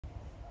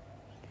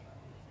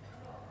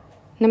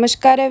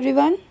Namaskar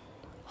everyone.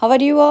 How are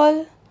you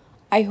all?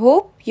 I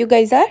hope you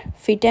guys are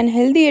fit and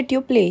healthy at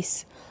your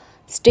place.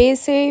 Stay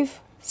safe,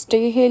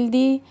 stay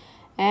healthy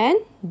and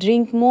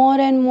drink more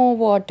and more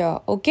water.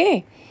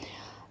 Okay?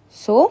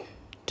 So,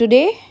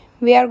 today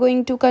we are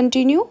going to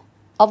continue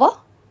our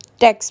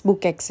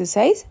textbook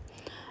exercise.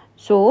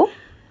 So,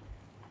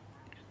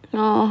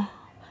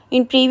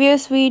 in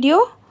previous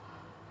video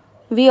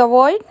we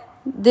avoid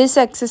this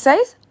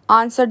exercise,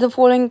 answer the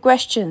following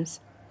questions.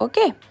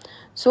 Okay?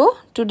 So,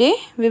 today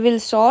we will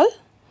solve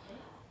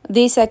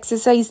this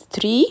exercise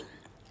 3,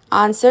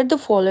 answer the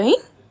following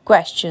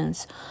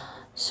questions.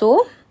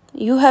 So,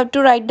 you have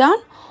to write down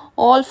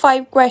all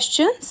 5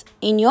 questions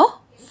in your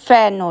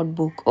fair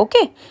notebook,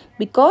 okay?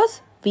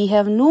 Because we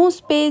have no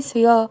space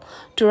here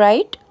to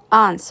write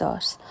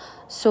answers.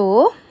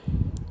 So,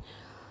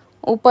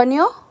 open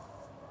your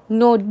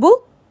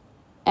notebook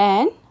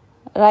and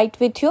write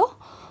with your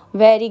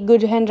very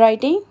good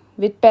handwriting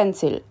with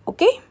pencil,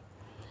 okay?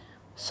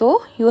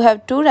 So, you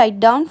have to write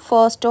down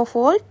first of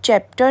all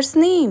chapter's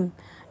name.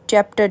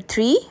 Chapter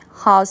 3,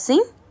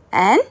 housing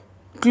and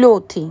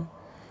clothing.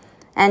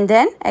 And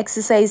then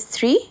exercise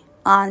 3,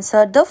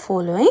 answer the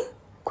following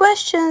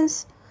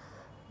questions.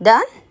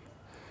 Done?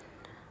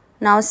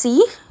 Now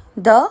see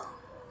the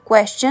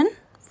question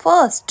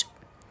first.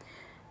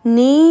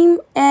 Name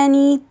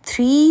any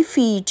 3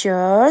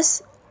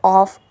 features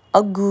of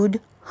a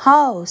good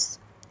house.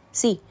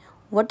 See,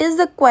 what is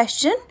the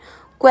question?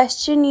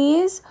 Question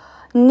is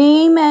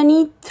name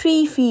any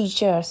 3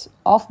 features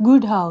of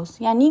good house,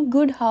 यानी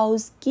good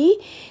house की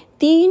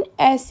 3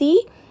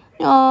 ऐसी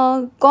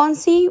कौन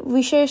सी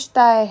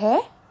विशेषताएं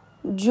है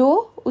जो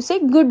उसे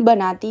good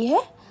बनाती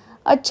है,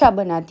 अच्छा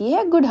बनाती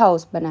है, गुड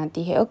हाउस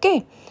बनाती है.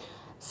 Okay,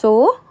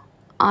 so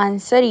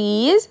answer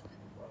is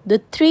the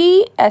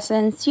 3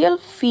 essential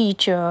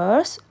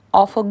features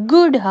of a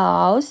good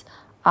house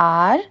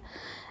are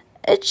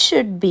it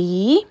should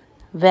be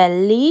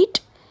well लीट,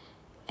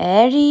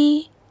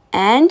 eri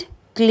and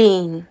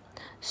clean.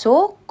 सो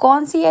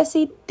कौन सी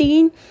ऐसी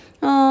 3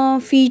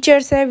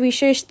 फीचर्स है,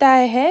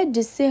 विशेषताएं है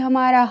जिससे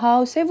हमारा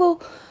हाउस है वो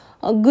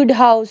गुड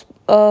हाउस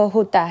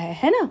होता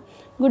है ना,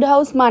 गुड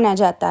हाउस माना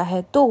जाता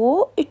है.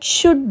 तो इट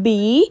शुड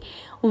बी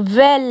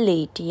वेल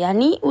लीट,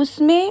 यानी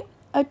उसमें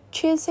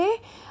अच्छे से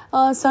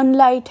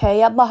सनलाइट है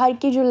या बाहर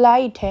की जो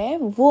लाइट है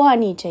वो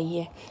आनी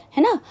चाहिए,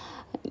 है ना,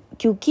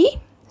 क्योंकि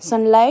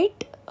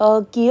सनलाइट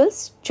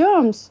किल्स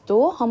जर्म्स.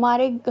 तो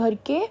हमारे घर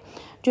के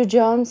जो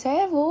जर्म्स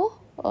है वो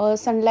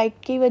सनलाइट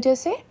की वजह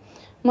से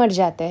मर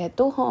जाते हैं.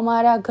 तो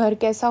हमारा घर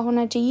कैसा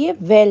होना चाहिए?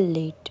 Well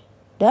लीट.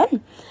 Done.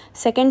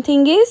 Second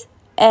thing is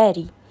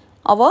eri.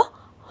 Our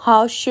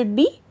house should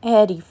be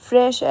eri.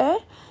 Fresh air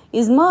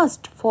is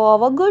must for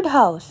our good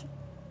house.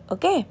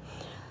 Okay.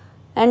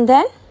 And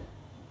then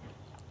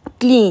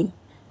clean.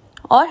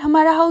 और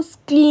हमारा हाउस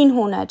क्लीन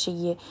होना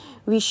चाहिए.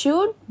 We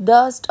should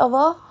dust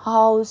our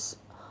house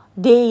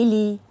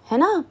daily, है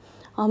ना.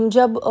 हम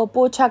जब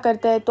पोछा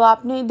करते हैं तो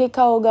आपने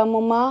देखा होगा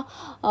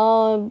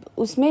मम्मा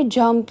उसमें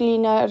जर्म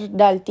क्लीनर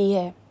डालती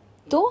है.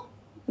 तो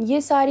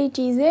ये सारी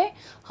चीज़ें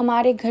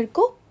हमारे घर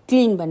को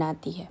क्लीन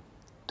बनाती है.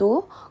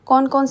 तो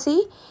कौन कौन सी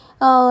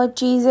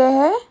चीज़ें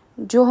हैं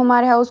जो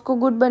हमारे हाउस को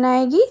गुड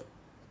बनाएगी?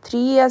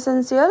 3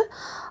 essential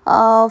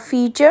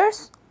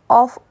features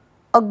of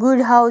a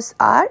good house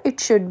are it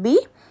should be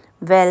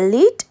well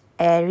लीट,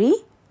 eri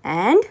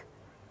and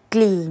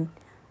clean.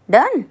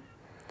 Done.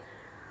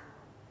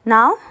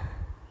 Now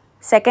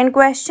second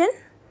question,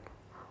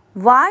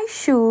 why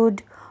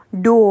should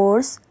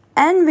doors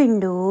and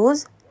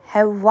windows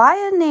have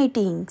wire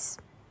nettings?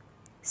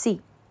 See,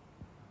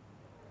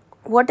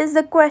 what is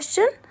the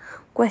question?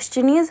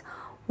 Question is,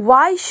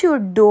 why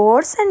should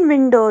doors and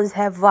windows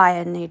have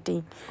wire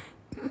netting?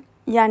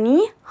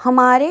 यानी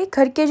हमारे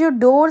घर के जो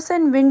doors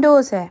and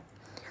windows है,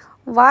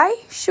 why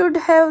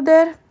should have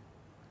their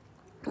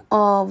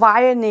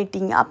wire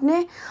netting?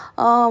 आपने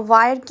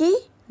wire की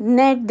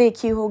net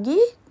देखी होगी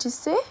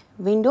जिससे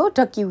विंडो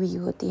ढकी हुई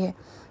होती है.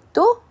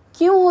 तो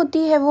क्यों होती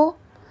है वो?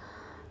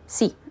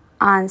 सी,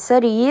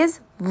 answer is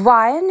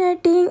wire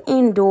netting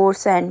in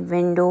doors and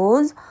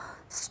Windows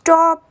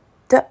stop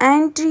the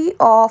entry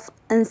of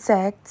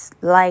insects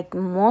like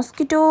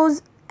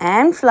mosquitoes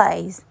and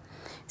flies.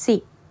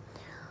 C,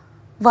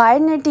 wire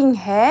netting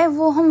है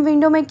वो हम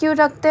विंडो में क्यों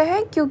रखते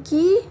हैं?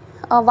 क्योंकि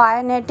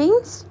wire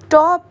netting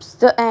stops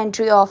the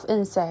entry of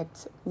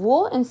insects.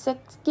 वो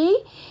इंसेक्ट्स की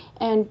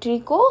एंट्री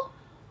को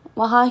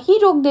वहाँ ही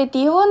रोक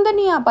देती है, वो अंदर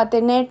नहीं आ पाते.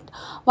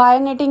 वायर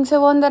नेटिंग से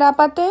वो अंदर आ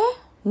पाते हैं?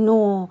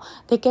 No,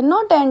 they can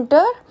not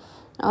enter.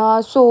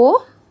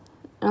 सो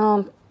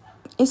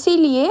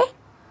इसीलिए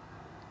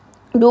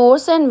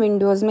डोर्स एंड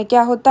विंडोज़ में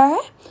क्या होता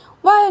है?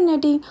 Wire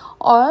netting.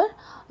 और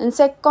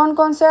इंसेक्ट कौन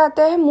कौन से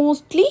आते हैं?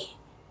 Mostly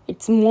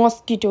it's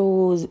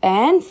mosquitoes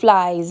and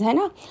flies, है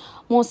ना.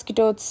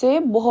 मॉस्किटोज से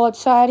बहुत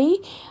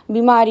सारी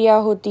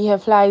बीमारियाँ होती है,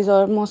 फ्लाइज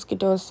और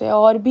मॉस्किटोज से.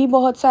 और भी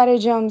बहुत सारे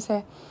जर्म्स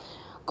है,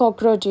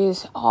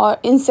 कॉकरोचेस और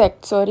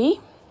इंसेक्ट्स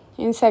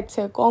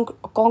है,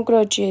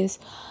 कॉकरोचेस.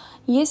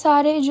 ये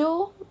सारे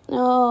जो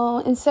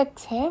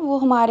इंसेक्ट्स है वो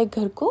हमारे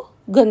घर को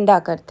गंदा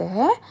करते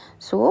हैं.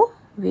 So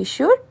we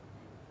should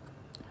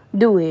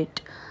do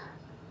it.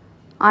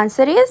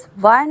 Answer is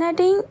why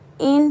netting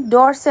in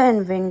doors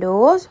and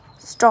windows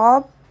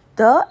stop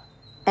the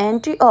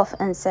entry of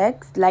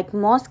insects like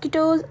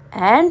mosquitoes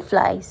and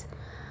flies.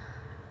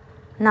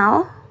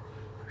 Now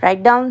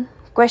write down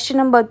question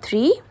number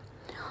 3.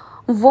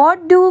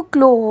 What do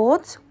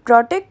clothes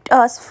protect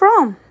us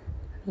from?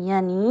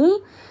 यानी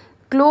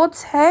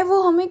clothes है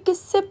वो हमें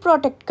किससे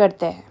protect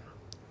करते हैं?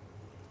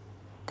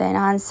 Then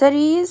answer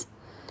is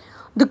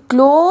the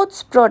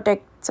clothes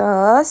protects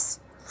us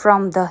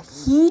from the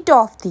heat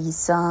of the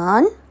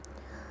sun,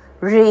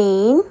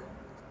 rain,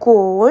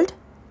 cold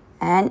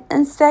and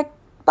insect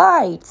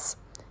bites.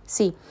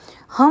 See,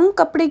 हम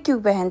कपड़े क्यों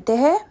पहनते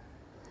हैं?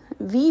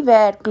 We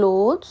wear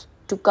clothes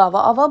to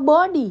cover our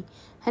body.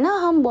 है ना,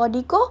 हम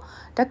बॉडी को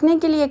ढकने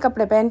के लिए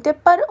कपड़े पहनते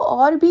हैं. पर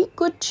और भी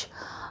कुछ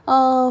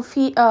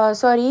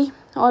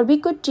और भी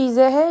कुछ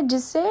चीज़ें हैं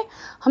जिससे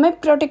हमें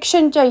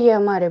प्रोटेक्शन चाहिए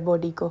हमारे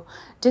बॉडी को.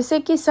 जैसे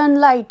कि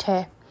सनलाइट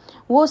है,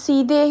 वो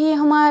सीधे ही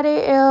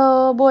हमारे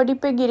बॉडी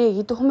पे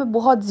गिरेगी तो हमें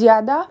बहुत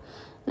ज़्यादा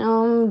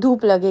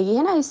धूप लगेगी,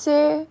 है ना.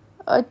 इससे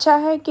अच्छा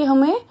है कि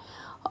हमें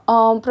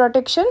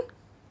प्रोटेक्शन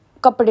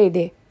कपड़े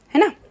दे, है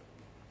ना.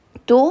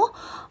 तो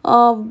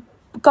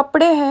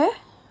कपड़े हैं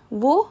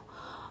वो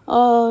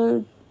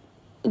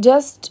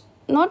just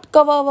not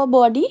cover our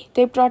body,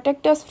 they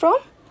protect us from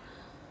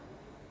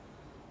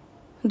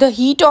the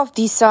heat of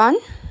the sun,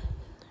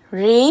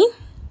 rain,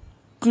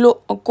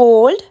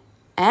 cold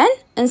and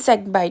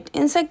insect bite.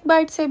 Insect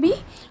bite से भी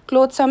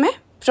clothes हमें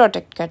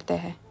protect करते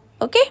हैं.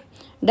 Okay,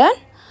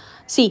 done.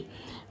 See,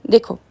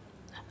 देखो,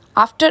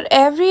 after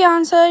every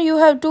answer you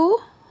have to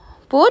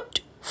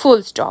put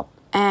full stop,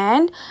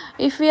 and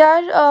if we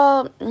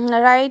are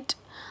write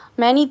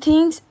many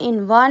things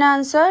in one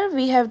answer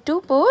we have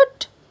to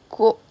put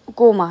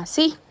coma.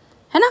 सी,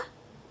 है ना.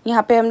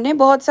 यहाँ पे हमने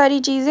बहुत सारी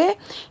चीज़ें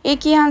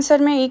एक ही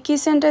आंसर में एक ही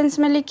सेंटेंस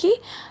में लिखी.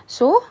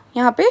 सो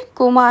यहाँ पे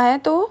कोमा है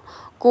तो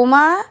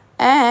coma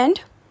and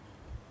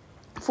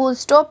full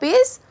stop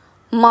is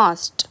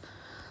must.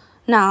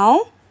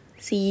 Now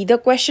see the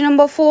question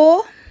number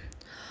 4.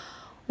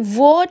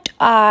 What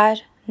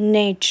are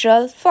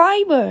natural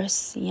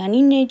fibres?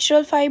 यानी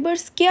नेचुरल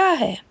फाइबर्स क्या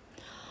है?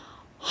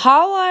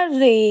 How are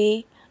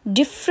they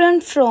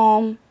different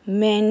from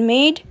man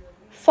made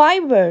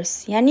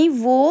fibres? यानी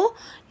वो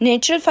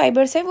नेचुरल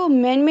फाइबर्स है वो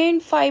मैन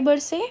मेड फाइबर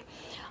से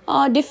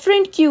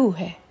डिफरेंट क्यों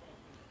है?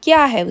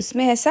 क्या है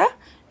उसमें ऐसा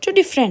जो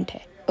डिफरेंट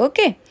है?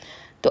 ओके,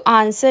 तो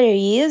answer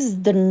is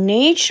the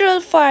natural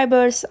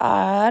fibres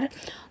are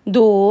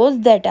those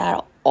that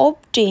are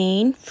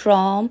obtain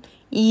from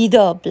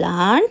either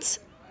plants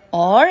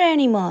और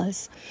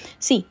एनिमल्स.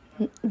 सी,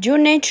 जो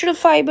नेचुरल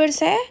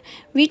फाइबर्स है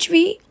which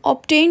we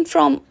obtain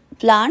from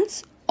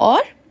plants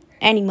और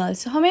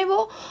एनिमल्स, हमें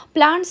वो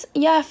प्लांट्स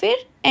या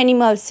फिर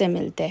एनिमल्स से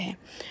मिलते हैं.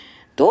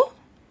 तो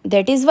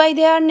that is why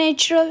they are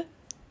natural,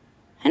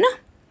 है ना.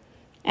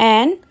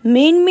 And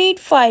man made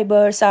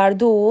fibres are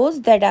those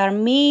that are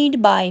made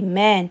by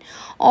man.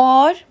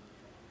 और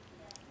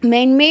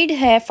मैन मेड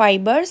है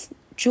फाइबर्स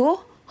जो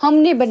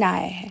हमने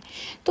बनाए हैं.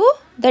 तो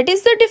that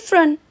is the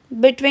difference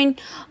between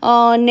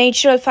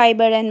natural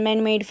fibre and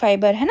man made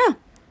fibre, है ना.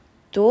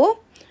 तो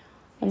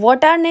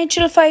what are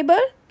natural fiber?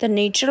 The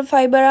natural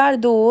fiber are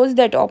those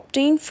that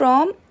obtained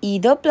from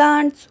either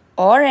plants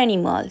or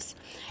animals.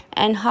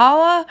 And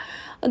how are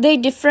they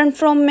different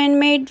from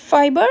man-made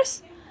fibers?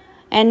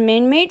 And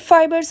man-made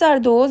fibers are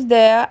those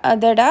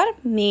that are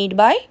made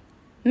by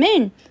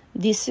men.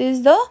 This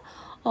is the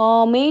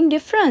main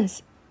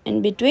difference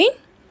in between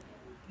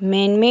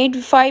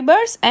man-made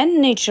fibers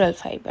and natural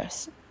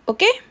fibers.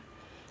 Okay?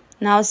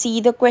 Now see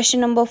the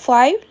question number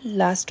 5,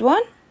 last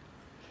one.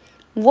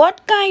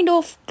 What kind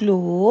of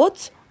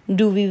clothes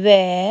do we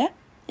wear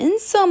in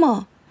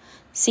summer?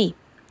 See,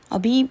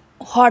 अभी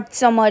hot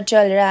summer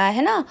चल रहा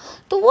है ना,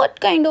 तो what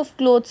kind of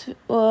clothes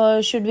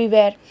should we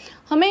wear?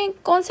 हमें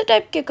कौन से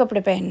type के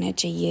कपड़े पहनने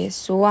चाहिए?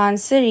 So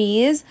answer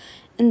is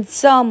in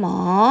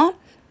summer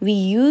we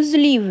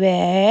usually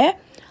wear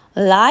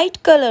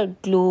light colored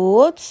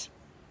clothes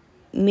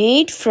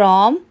made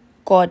from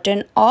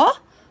cotton or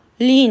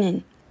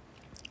linen.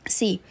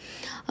 See,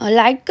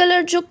 light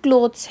colour जो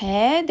क्लोथ्स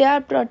है they are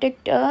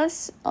protect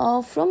us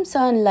from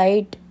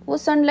sunlight. वो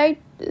सनलाइट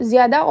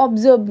ज़्यादा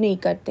ऑब्जर्व नहीं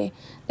करते.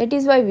 That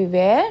is why we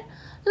where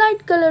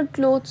light colour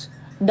clothes.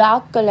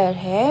 Dark colour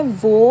है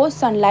वो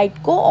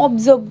sunlight को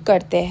observe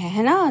करते हैं,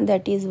 है ना.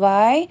 That is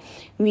why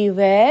we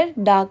where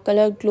dark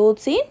colour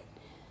clothes in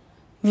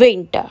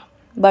winter.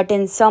 But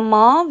in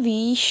summer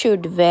we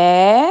should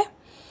where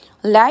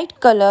light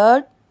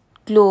colour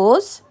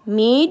clothes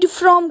made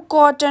from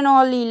cotton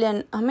और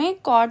linen. हमें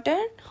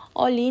cotton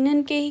और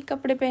लीनन के ही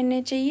कपड़े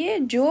पहनने चाहिए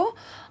जो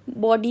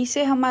बॉडी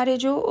से हमारे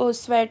जो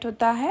स्वेट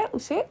होता है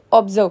उसे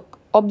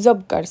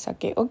ऑब्जर्व कर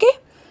सके. Okay,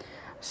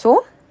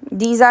 so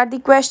these are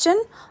the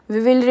question. We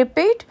will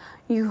repeat.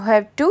 You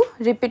have to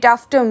repeat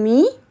after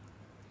me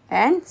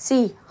and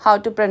see how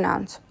to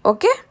pronounce.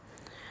 Okay,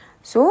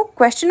 so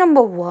question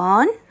number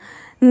 1.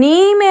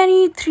 Name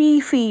any 3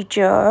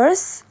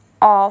 features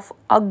of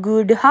a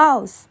good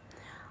house?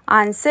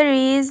 Answer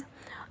is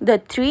the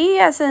three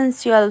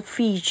essential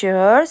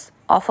features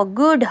of a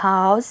good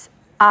house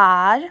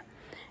are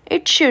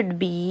it should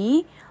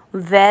be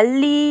well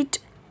lit,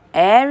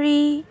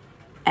 airy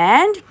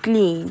and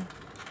clean.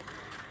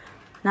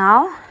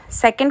 Now,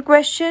 second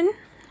question.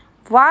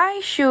 Why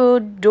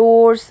should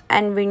doors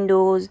and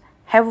windows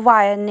have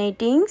wire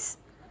nettings?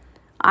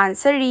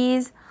 Answer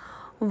is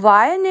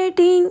wire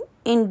netting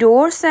in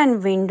doors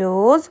and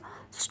windows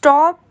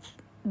stops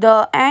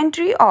the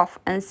entry of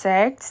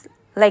insects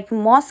like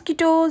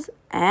mosquitoes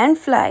and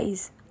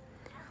flies.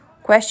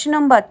 Question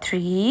number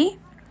 3.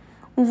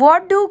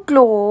 What do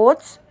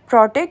clothes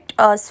protect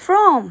us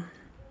from?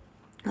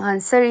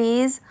 Answer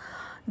is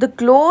the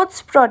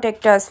clothes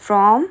protect us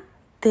from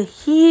the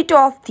heat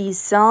of the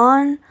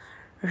sun,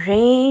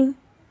 rain,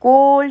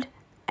 cold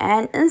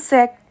and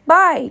insect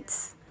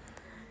bites.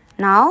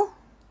 Now,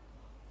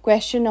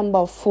 question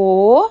number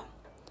 4.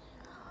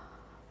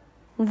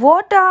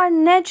 What are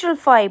natural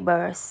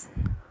fibers?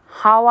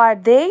 How are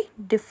they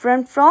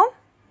different from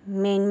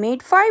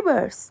man-made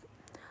fibers?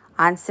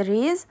 Answer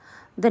is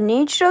the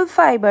natural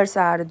fibers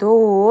are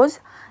those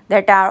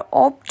that are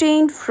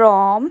obtained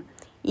from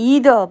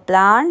either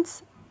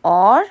plants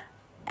or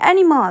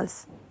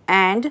animals,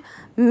 and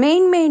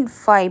man-made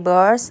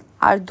fibers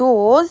are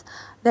those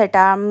that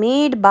are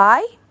made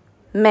by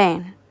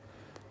man.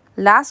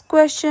 Last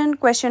question,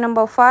 question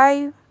number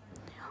 5.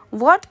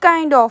 What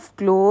kind of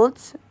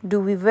clothes do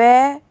we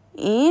wear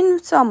in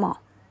summer?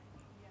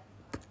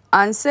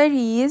 Answer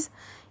is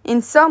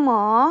in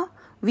summer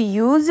we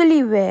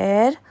usually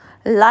wear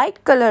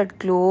light colored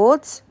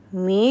clothes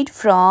made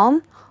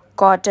from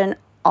cotton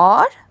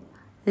or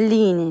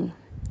linen.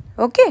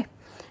 Okay.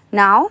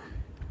 Now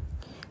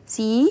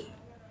see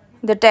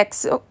the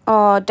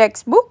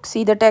textbook.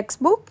 See the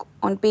textbook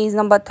on page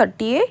number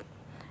 38.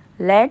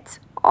 Let's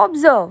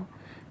observe.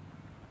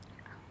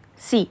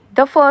 See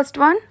the first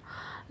one.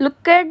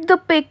 Look at the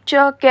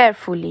picture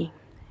carefully.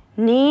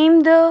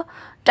 Name the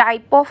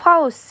type of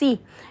house. See,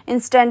 in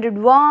standard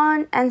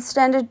 1 and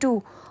standard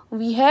 2,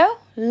 we have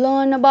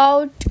learned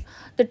about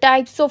the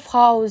types of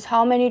house.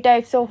 How many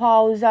types of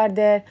house are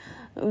there?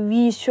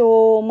 We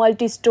show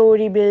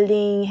multi-story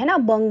building, है ना,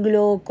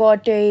 bungalow,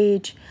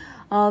 cottage,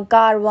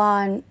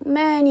 caravan.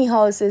 Many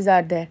houses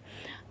are there.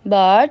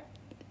 But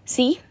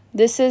see,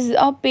 this is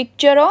a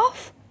picture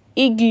of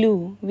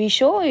igloo. We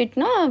show it,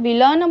 na? We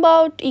learn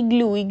about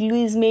igloo.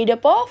 Igloo is made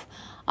up of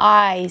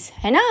ice,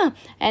 है ना,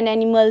 and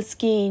animal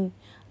skin.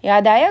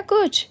 याद आया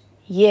कुछ?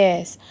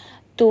 Yes.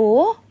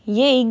 तो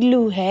ये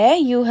igloo है.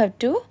 You have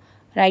to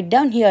write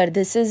down here.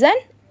 This is an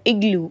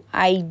igloo.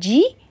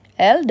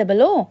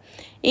 I-G-L-O-O.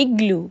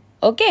 Igloo.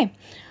 Okay.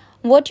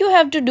 What you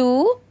have to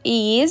do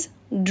is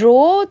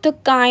draw the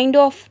kind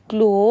of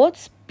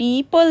clothes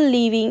people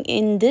living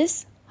in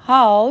this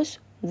house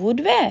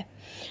would wear.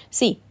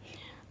 See,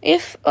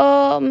 if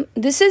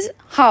this is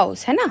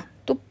house, है ना,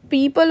 तो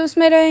people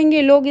उसमें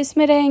रहेंगे, लोग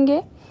इसमें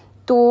रहेंगे,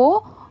 तो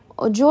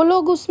जो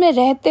लोग उसमें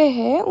रहते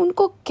हैं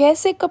उनको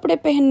कैसे कपड़े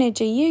पहनने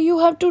चाहिए. You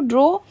have to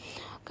draw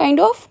kind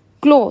of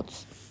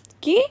clothes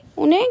कि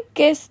उन्हें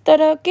किस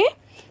तरह के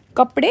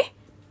कपड़े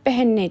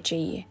पहनने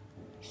चाहिए.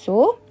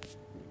 सो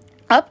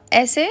अब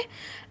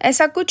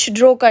ऐसा कुछ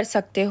ड्रॉ कर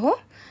सकते हो.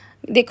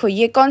 देखो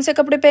ये कौन से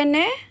कपड़े पहने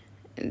हैं.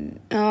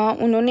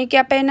 उन्होंने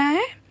क्या पहना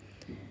है,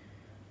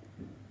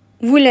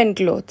 वुलन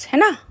क्लोथ्स, है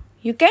ना.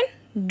 You can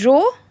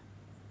draw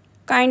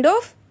kind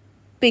of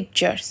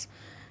pictures.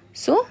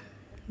 So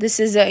this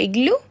is a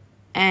igloo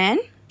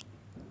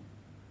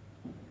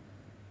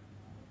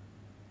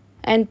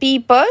and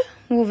people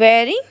who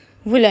wearing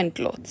woolen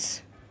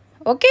clothes.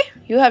 Okay,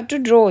 you have to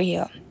draw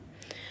here.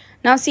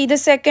 Now see the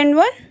second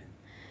one.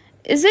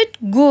 Is it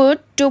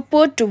good to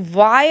put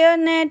wire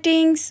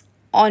nettings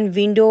on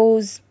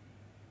windows?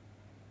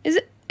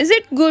 Is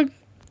it good?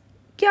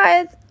 क्या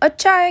है,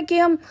 अच्छा है कि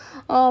हम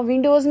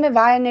Windows में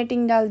wire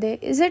netting डाल दे.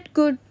 Is it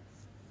good?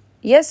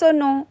 Yes or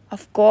no?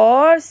 Of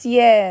course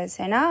yes,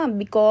 है ना,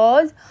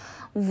 because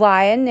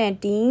wire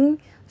netting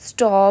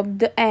stop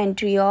the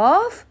entry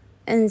of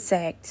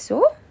insects,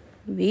 so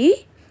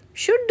we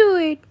should do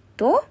it.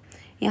 तो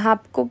यहाँ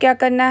आपको क्या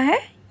करना है,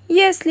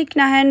 yes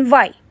लिखना है. and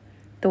why?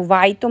 तो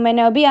why तो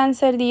मैंने अभी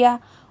आंसर दिया.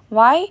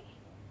 why?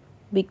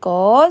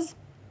 because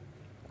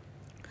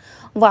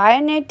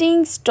wire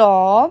netting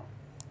stop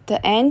the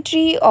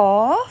entry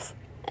of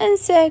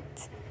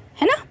insects,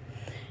 है ना.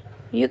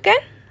 you can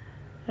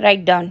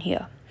write down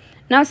here.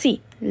 Now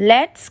see,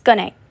 let's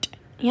connect.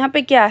 यहाँ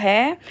पे क्या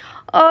है,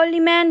 early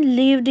man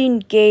lived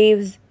in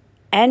caves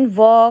and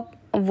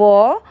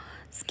wore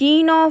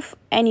skin of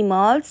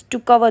animals to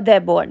cover their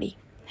body,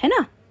 है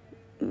ना.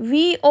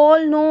 We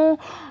all know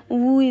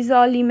who is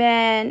early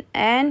man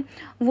and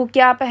वो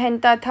क्या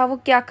पहनता था, वो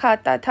क्या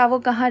खाता था, वो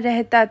कहाँ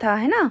रहता था,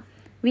 है ना.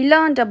 We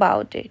learned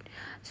about it.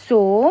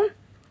 So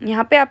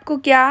यहाँ पे आपको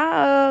क्या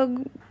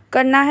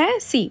करना है.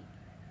 See,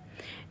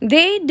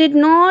 they did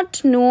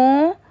not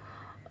know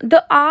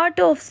the art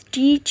of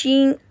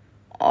stitching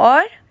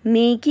or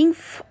making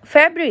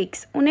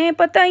fabrics. उन्हें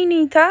पता ही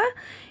नहीं था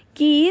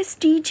कि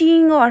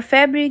स्टिचिंग और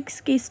फैब्रिक्स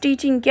की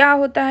स्टिचिंग क्या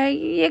होता है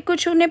ये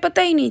कुछ उन्हें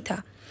पता ही नहीं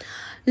था.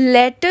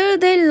 Letter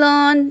they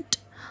learned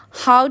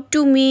how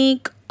to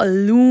make a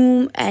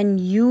loom and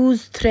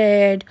use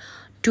thread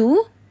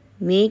to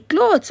make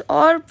clothes.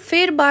 और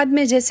फिर बाद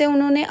में जैसे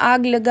उन्होंने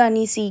आग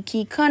लगानी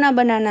सीखी, खाना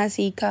बनाना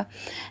सीखा,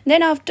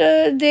 then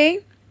after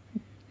they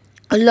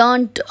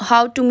learned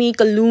how to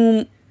make a loom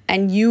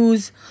and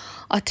use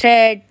a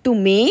thread to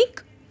make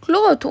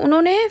cloth.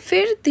 उन्होंने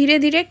फिर धीरे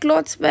धीरे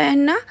क्लॉथ्स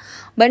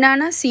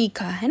बनाना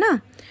सीखा, है ना.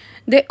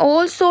 They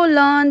also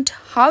learned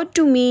how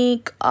to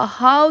make a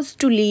house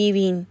to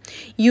live in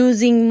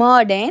using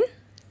mud and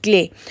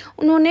clay.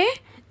 उन्होंने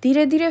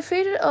धीरे धीरे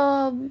फिर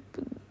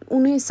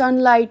उन्हें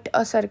सनलाइट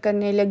असर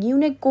करने लगी,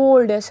 उन्हें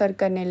कोल्ड असर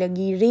करने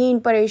लगी, रेन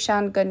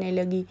परेशान करने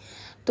लगी,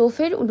 तो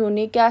फिर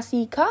उन्होंने क्या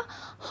सीखा,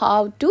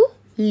 how to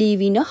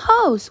live in a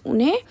house.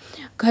 उन्हें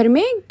घर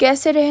में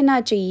कैसे रहना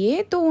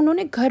चाहिए, तो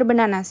उन्होंने घर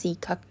बनाना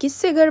सीखा.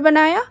 किससे घर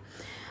बनाया,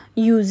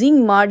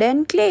 यूजिंग मड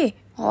एंड क्ले.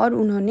 और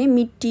उन्होंने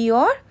मिट्टी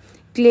और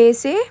क्ले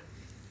से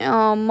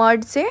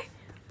मड से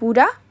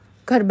पूरा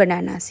घर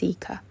बनाना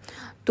सीखा.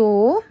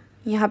 तो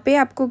यहाँ पे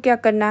आपको क्या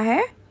करना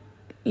है,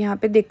 यहाँ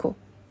पे देखो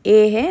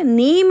ए है,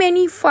 name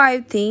any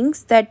 5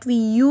 things that we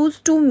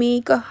use to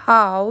make a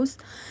house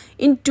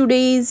in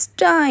today's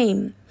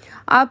time.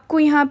 आपको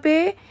यहाँ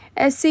पे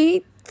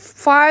ऐसी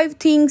 5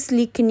 थिंग्स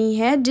लिखनी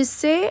है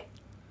जिससे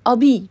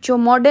अभी जो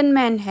मॉडर्न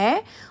मैन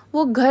है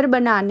वो घर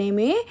बनाने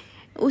में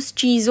उस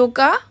चीज़ों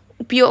का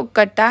उपयोग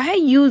करता है,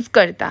 यूज़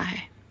करता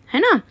है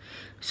ना.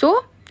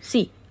 सो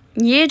सी,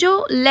 ये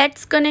जो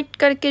लेट्स कनेक्ट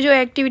करके जो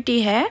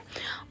एक्टिविटी है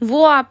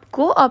वो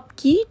आपको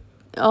आपकी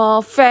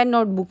फेयर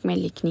नोटबुक में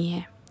लिखनी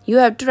है. You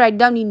have to write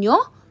down in your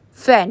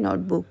fair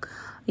notebook.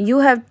 You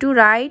have to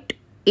write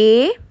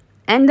A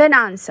and then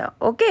answer.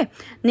 Okay.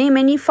 Name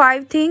any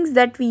 5 things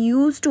that we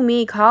use to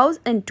make house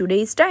in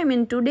today's time.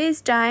 In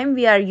today's time,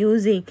 we are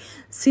using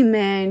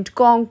cement,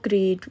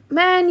 concrete,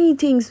 many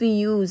things we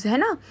use, है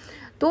ना.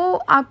 तो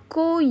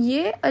आपको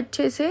ये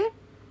अच्छे से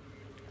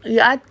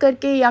याद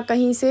करके या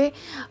कहीं से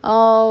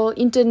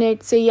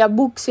इंटरनेट से या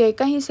बुक से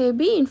कहीं से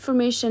भी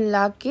इंफॉर्मेशन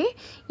ला के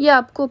ये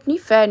आपको अपनी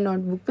फेयर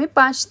नोटबुक में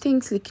 5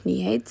 थिंग्स लिखनी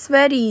है. It's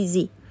very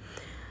easy.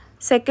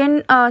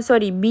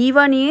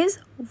 B1 is,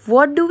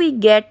 what do we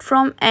get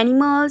from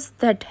animals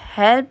that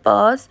help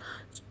us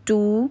to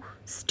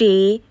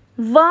stay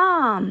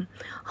warm.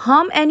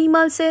 हम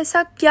एनिमल से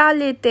ऐसा क्या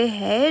लेते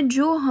हैं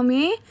जो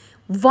हमें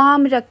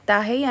वार्म रखता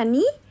है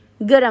यानी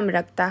गर्म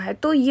रखता है.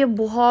 तो ये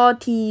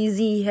बहुत ही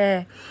ईजी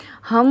है.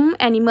 हम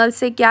एनिमल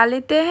से क्या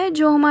लेते हैं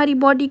जो हमारी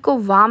बॉडी को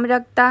वार्म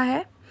रखता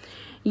है.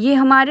 ये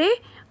हमारे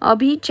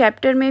अभी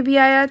चैप्टर में भी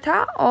आया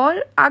था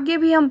और आगे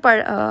भी हम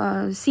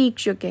सीख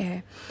चुके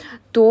हैं.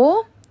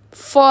 तो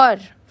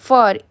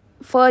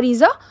फर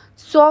is a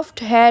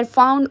soft hair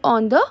found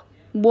on the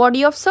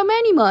body of some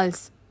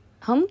animals.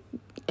 हम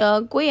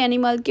कोई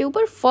एनिमल के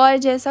ऊपर फर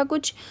जैसा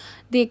कुछ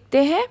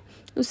देखते हैं,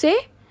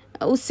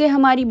 उससे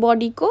हमारी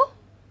बॉडी को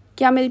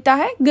क्या मिलता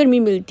है, गर्मी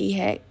मिलती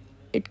है.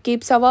 It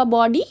keeps our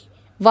body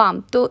warm.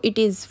 So it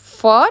is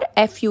fur,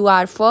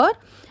 F-U-R, fur.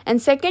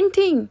 And second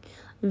thing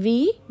we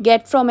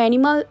get from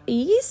animal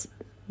is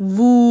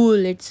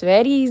wool. It's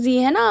very easy,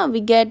 है ना.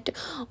 We get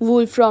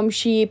wool from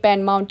sheep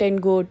and mountain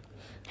goat,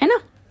 है ना.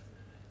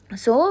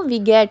 So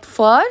we get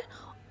fur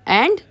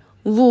and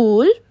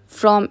wool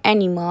from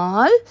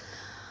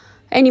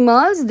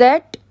animals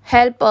that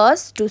help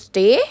us to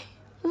stay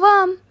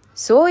warm.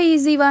 So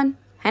easy one,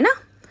 है ना.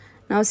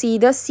 Now see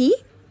the C.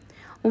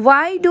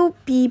 Why do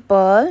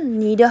people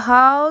need a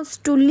house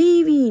to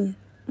live in?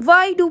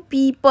 Why do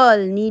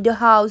people need a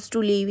house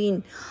to live in?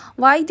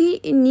 Why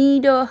they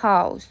need a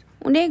house?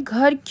 उन्हें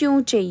घर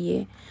क्यों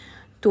चाहिए?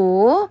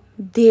 तो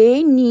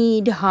they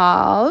need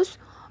house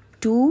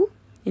to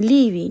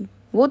live in.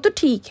 वो तो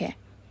ठीक है,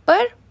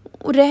 पर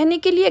रहने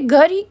के लिए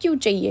घर ही क्यों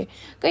चाहिए?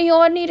 कहीं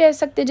और नहीं रह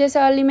सकते? जैसे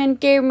अर्ली मैन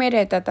केव में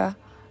रहता था,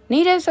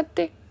 नहीं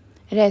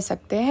रह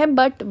सकते हैं.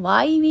 But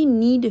why we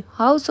need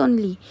house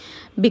only?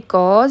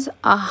 Because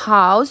a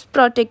house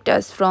protect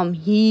us from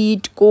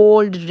heat,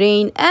 cold,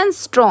 rain and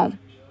storm,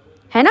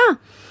 है ना.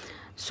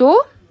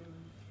 So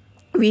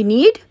we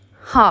need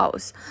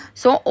house.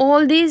 So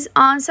all these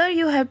answer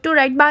you have to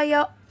right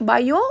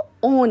by your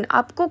own.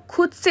 आपको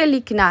खुद से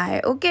लिखना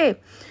है. Okay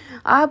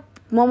आप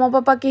मम्मा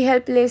पापा की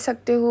हेल्प ले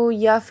सकते हो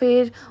या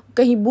फिर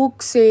कहीं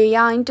बुक से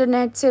या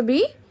इंटरनेट से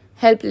भी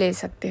हेल्प ले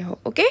सकते हो.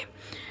 ओके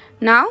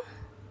नाउ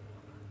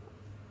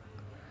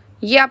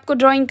ये आपको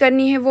ड्राइंग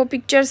करनी है वो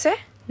पिक्चर्स है.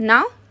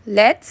 Now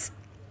let's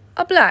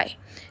apply.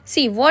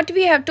 See what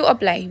we have to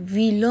apply.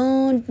 We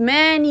learned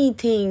many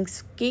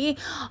things. कि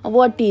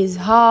what is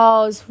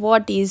house,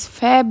 what is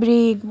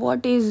fabric,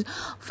 what is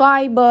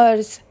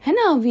fibers, है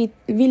ना.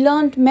 We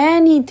learned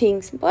many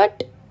things.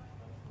 But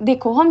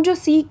देखो हम जो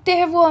सीखते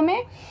हैं वो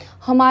हमें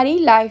हमारी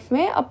लाइफ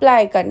में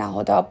अप्लाई करना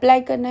होता है.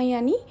 अप्लाई करना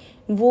यानी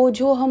वो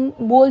जो हम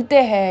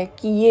बोलते हैं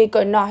कि ये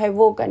करना है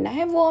वो करना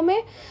है वो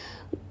हमें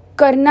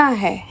करना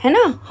है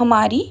ना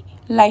हमारी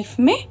लाइफ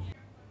में.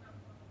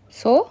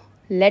 So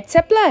let's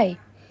apply.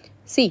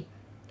 See,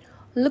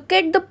 look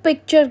at the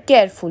picture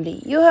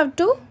carefully. You have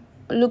to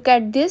look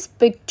at this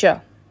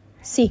picture.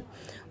 See,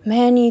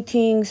 many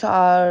things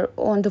are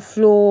on the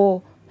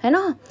floor, है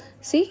ना?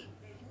 See,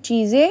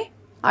 चीज़ें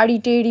आड़ी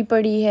टेढ़ी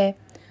पड़ी है.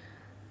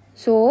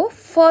 So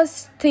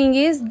first thing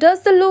is,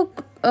 does the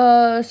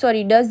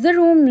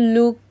room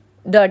look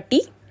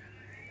dirty?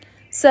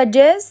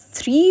 Suggest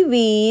 3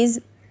 ways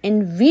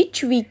in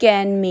which we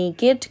can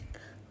make it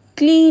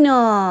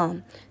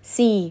cleaner.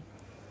 See,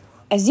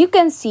 as you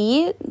can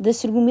see,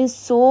 this room is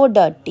so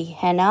dirty,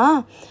 है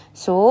ना?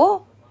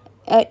 So,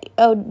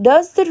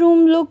 does the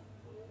room look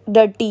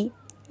dirty?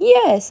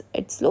 Yes,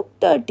 it's look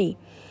dirty.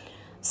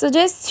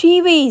 Suggest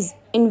 3 ways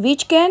in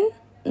which can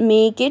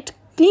make it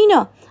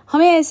cleaner.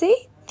 हमें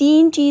ऐसे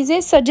 3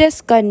 चीज़ें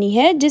suggest करनी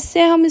है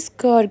जिससे हम इस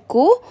घर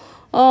को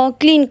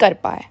क्लीन कर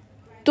पाए.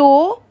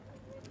 तो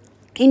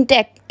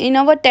in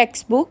our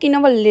textbook, in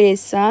our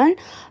lesson,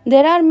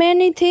 there are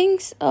many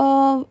things.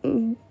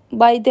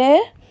 By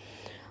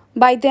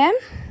them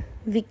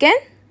we can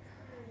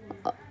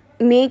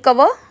make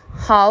our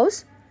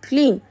house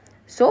clean.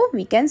 So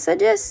we can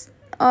suggest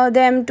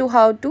them to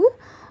how to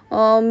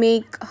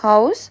make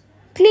house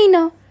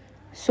cleaner.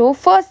 So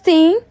first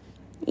thing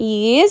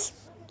is,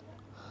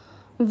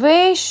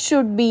 waste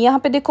should be. यहाँ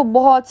पे देखो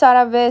बहुत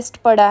सारा waste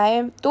पड़ा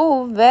है,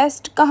 तो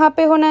waste कहाँ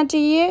पे होना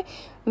चाहिए?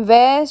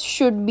 Waste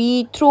should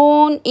be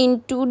thrown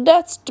into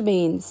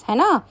dustbins, है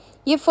ना?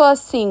 ये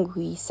फर्स्ट थिंग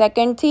हुई.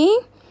 Second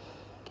thing,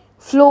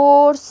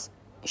 floors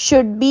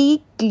should be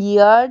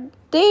clear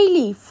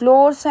daily.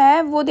 Floors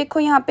है वो देखो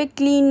यहाँ पे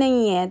क्लीन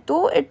नहीं है,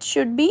 तो it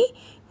should be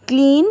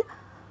clean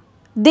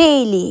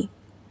daily.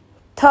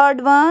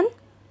 Third one,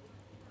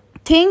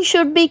 thing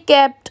should be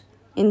kept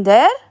in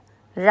their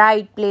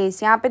right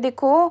place. यहाँ पे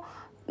देखो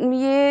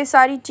ये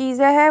सारी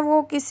चीज़ें हैं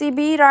वो किसी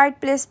भी राइट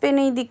प्लेस पे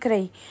नहीं दिख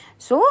रही.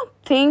 So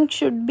thing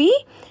should be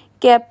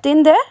kept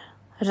in the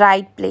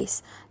right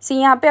place. सी,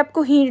 यहाँ पे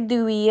आपको हिंट दी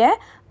हुई है,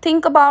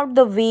 think about the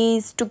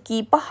ways to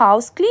keep a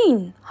house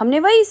clean. हमने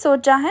वही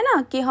सोचा है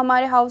ना कि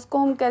हमारे हाउस को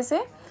हम कैसे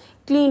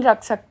क्लीन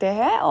रख सकते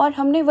हैं, और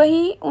हमने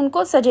वही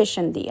उनको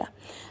सजेशन दिया.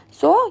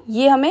 सो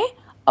ये हमें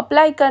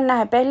अप्लाई करना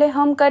है. पहले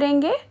हम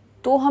करेंगे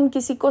तो हम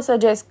किसी को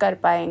सजेस्ट कर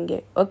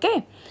पाएंगे.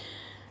 Okay.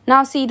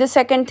 Now see the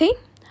second thing.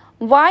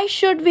 Why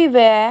should we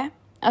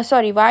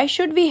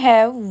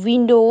have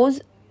windows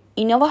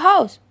in our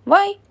house?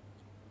 Why?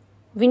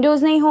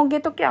 Windows नहीं होंगे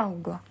तो क्या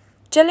होगा?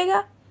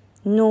 चलेगा?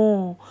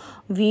 No.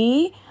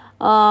 We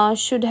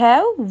should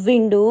have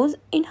windows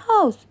in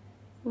house.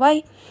 Why?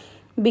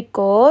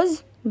 Because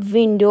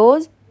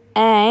windows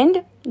and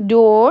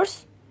doors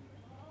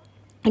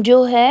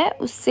जो है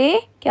उससे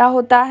क्या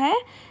होता है?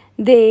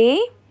 They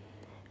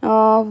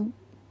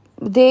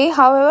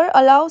however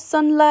allow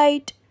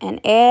sunlight and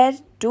air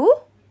to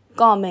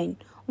come in.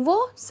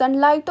 वो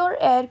सनलाइट और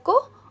एयर को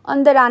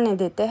अंदर आने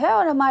देते हैं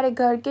और हमारे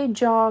घर के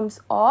जर्म्स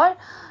और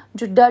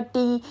जो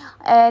डर्टी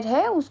एयर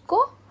है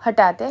उसको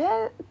हटाते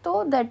हैं.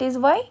 तो that is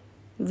why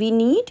we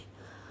need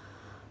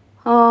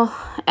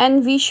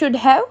and we should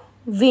have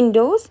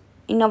Windows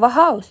in our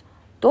house.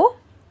 तो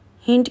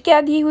हिंट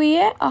क्या दी हुई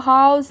है? A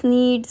house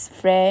needs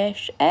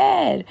fresh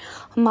air.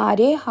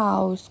 हमारे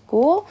हाउस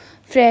को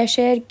फ्रेश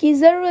एयर की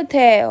ज़रूरत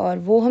है, और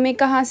वो हमें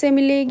कहाँ से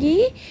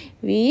मिलेगी?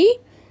 We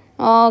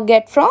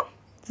get from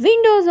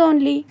Windows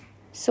only.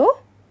 So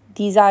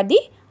these are the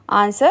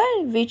answer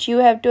which you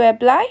have to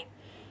apply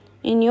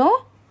in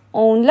your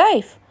own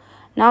life.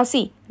 Now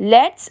see,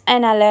 let's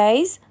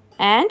analyse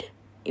and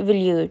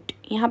evaluate.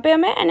 यहाँ पे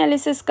हमें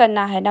एनालिसिस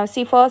करना है. Now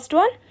see first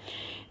one,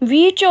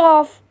 which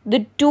of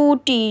the two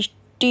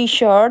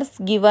t-shirts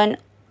given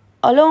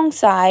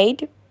alongside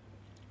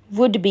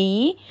would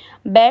be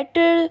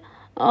better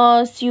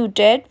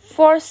suited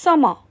for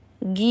summer?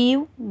 Give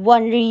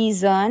one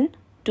reason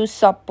to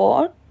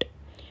support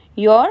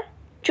your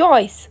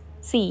choice.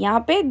 See,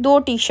 यहाँ पे 2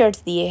 t-shirts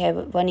दिए हैं.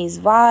 One is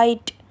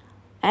white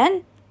and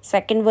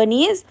second one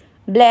is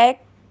black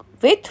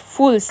with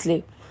full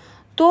sleeve.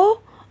 तो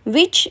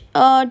which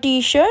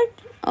t-shirt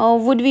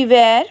would we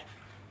wear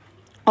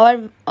or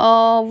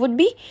would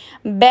be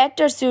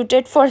better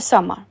suited for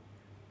summer?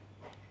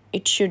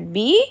 It should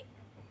be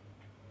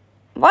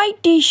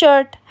white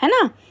t-shirt, है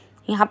ना?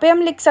 यहाँ पे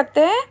हम लिख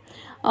सकते हैं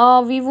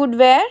we would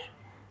wear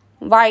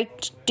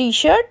white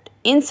t-shirt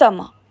in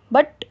summer,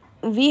 but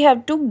we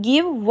have to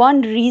give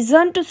one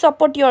reason to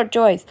support your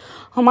choice.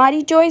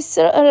 हमारी choice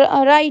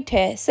right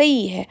है,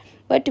 सही है,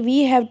 but we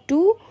have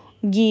to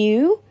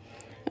give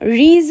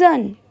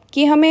reason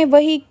कि हमें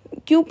वही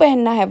क्यों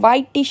पहनना है,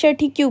 white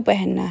t-shirt ही क्यों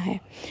पहनना है.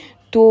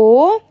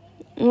 तो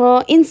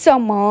in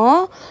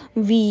summer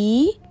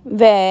we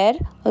wear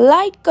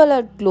light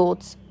colored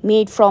clothes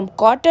made from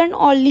cotton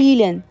or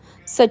linen.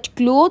 Such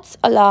clothes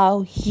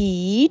allow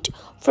heat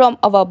from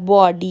our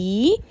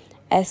body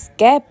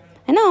escape.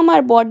 है ना,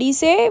 हमारे बॉडी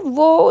से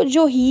वो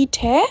जो हीट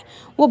है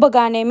वो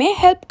भगाने में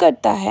हेल्प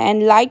करता है.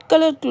 And light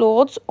colour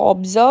clothes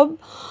observe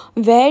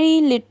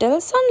very little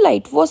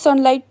sunlight. वो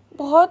सनलाइट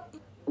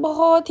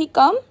बहुत ही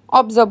कम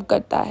ऑब्जर्व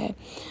करता है.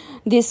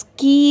 This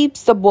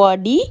keeps the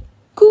body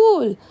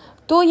cool.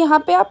 तो यहाँ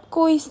पे आप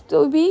कोई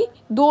तो भी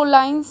 2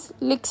 लाइंस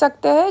लिख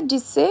सकते हैं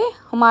जिससे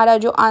हमारा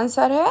जो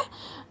आंसर है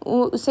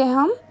उसे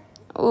हम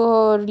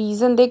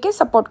रीज़न दे के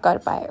सपोर्ट कर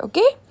पाए.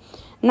 Okay,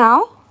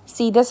 now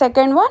see the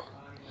second one.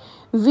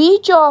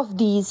 Which of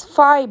these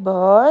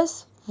fibers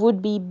would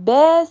be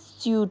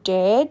best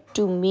suited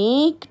to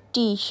make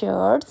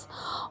t-shirts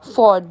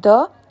for the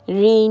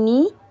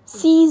rainy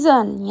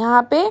season?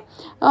 यहाँ पे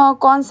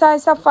कौन सा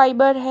ऐसा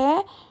फाइबर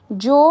है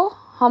जो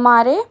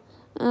हमारे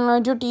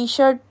जो टी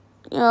शर्ट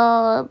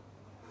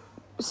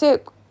से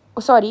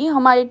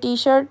हमारे टी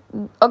शर्ट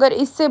अगर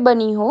इससे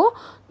बनी हो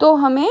तो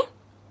हमें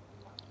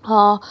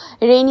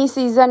रेनी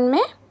सीज़न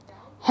में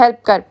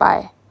हेल्प कर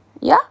पाए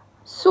या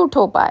सूट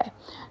हो पाए.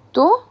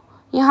 तो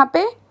यहाँ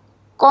पे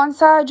कौन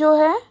सा जो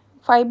है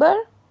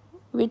fibre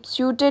which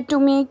suited to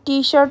make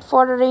tea shirt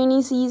for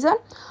rainy season?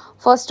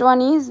 First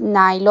one is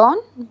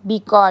nylon, B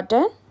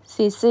cotton,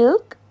 C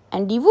silk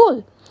and D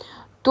वूल.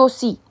 तो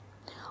सी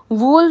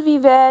वूल we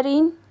where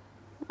in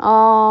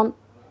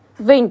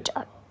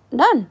winter.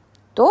 Done.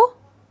 तो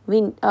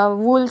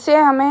वूल से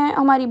हमें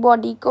हमारी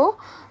बॉडी को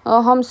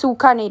हम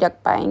सूखा नहीं रख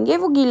पाएंगे,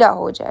 वो गीला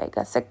हो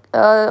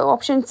जाएगा.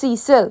 Option C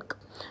silk.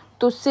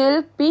 तो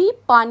सिल्क भी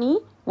पानी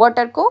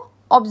वाटर को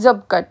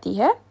ऑब्जर्व करती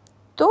है,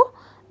 तो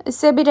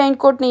इससे भी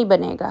रेनकोट नहीं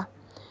बनेगा.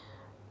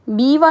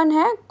 B1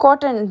 है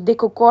कॉटन.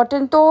 देखो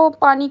कॉटन तो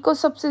पानी को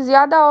सबसे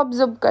ज़्यादा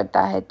ऑब्जर्व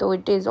करता है, तो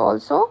it is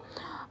also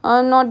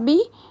not be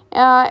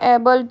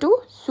able to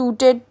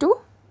suited to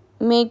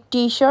make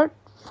tea shirt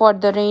for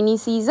the rainy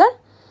season.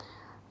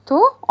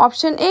 तो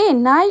option A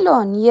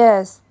nylon.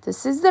 Yes,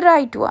 this is the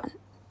right one.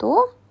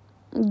 तो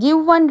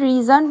give one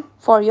reason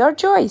for your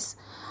choice.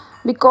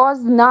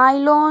 Because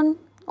nylon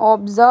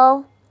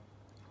observe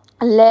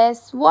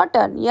less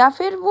water, या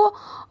फिर वो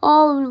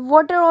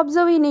water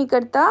observe ही नहीं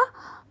करता.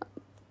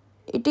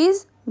 It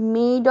is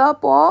made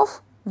up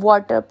of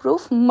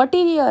waterproof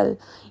material.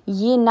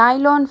 ये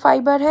nylon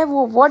fibre है,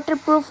 वो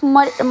waterproof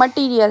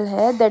material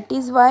है. That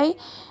is why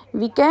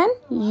we can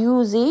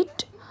use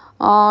it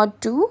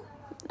to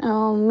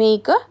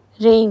make a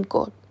rain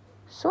coat.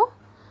 So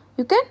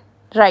you can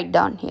write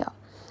down here.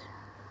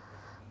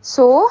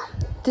 So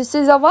this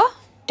is our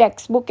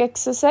text book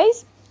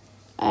exercise.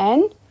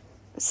 And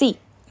सी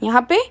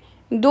यहाँ पे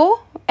 2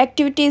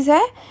 activities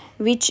है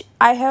विच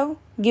I have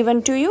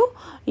given to you.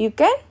 You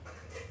can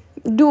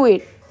do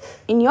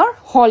it in your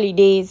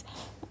holidays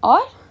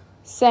और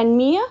send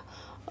me अ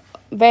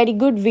very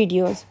good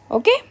videos.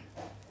 Okay.